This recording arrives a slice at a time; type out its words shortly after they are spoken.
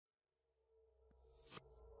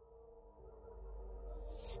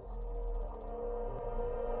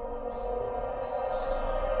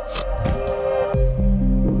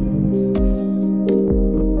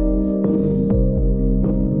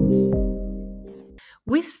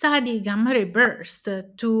We study gamma ray bursts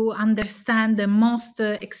to understand the most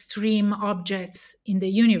extreme objects in the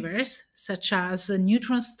universe, such as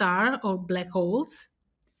neutron stars or black holes.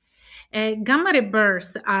 Gamma ray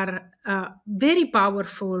bursts are very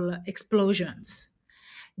powerful explosions.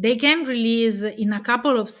 They can release in a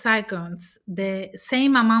couple of seconds the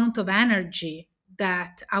same amount of energy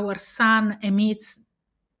that our sun emits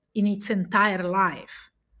in its entire life.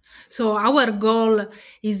 So our goal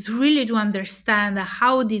is really to understand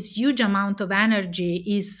how this huge amount of energy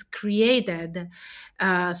is created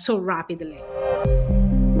so rapidly.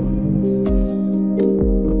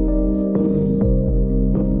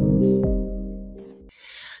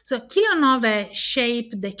 So kilonova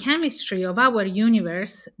shape the chemistry of our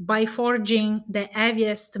universe by forging the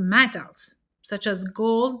heaviest metals, such as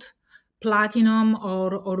gold, platinum,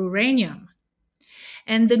 or uranium.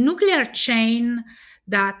 And the nuclear chain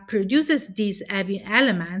that produces these heavy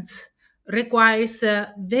elements requires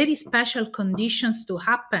very special conditions to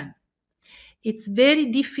happen. It's very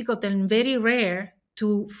difficult and very rare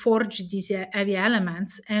to forge these heavy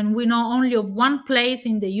elements, and we know only of one place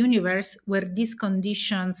in the universe where these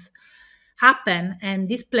conditions happen, and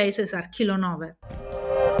these places are kilonova.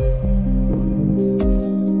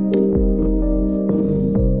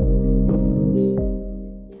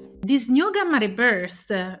 This new gamma ray burst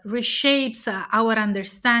reshapes our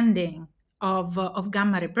understanding of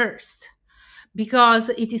gamma ray burst because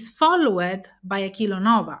it is followed by a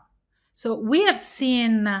kilonova. So we have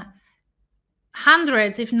seen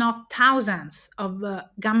hundreds, if not thousands, of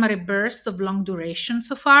gamma ray bursts of long duration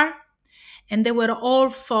so far, and they were all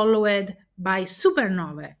followed by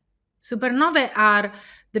supernovae. Supernovae are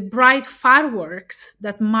the bright fireworks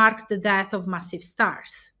that mark the death of massive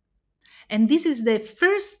stars. And this is the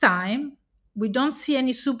first time we don't see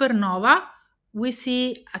any supernova, we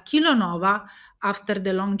see a kilonova after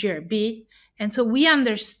the long GRB. And so we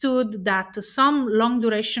understood that some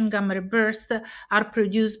long-duration gamma ray bursts are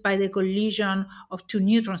produced by the collision of two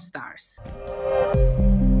neutron stars.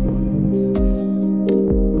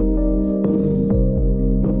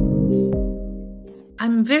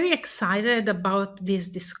 I'm very excited about this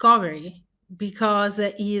discovery because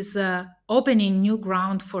it is opening new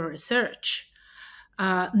ground for research.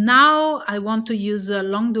 Now I want to use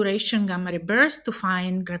long-duration gamma ray bursts to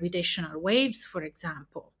find gravitational waves, for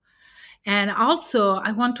example. And also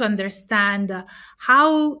I want to understand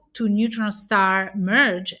how two neutron stars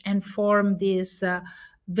merge and form this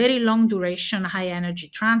very long-duration high-energy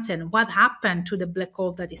transient. What happened to the black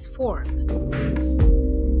hole that is formed?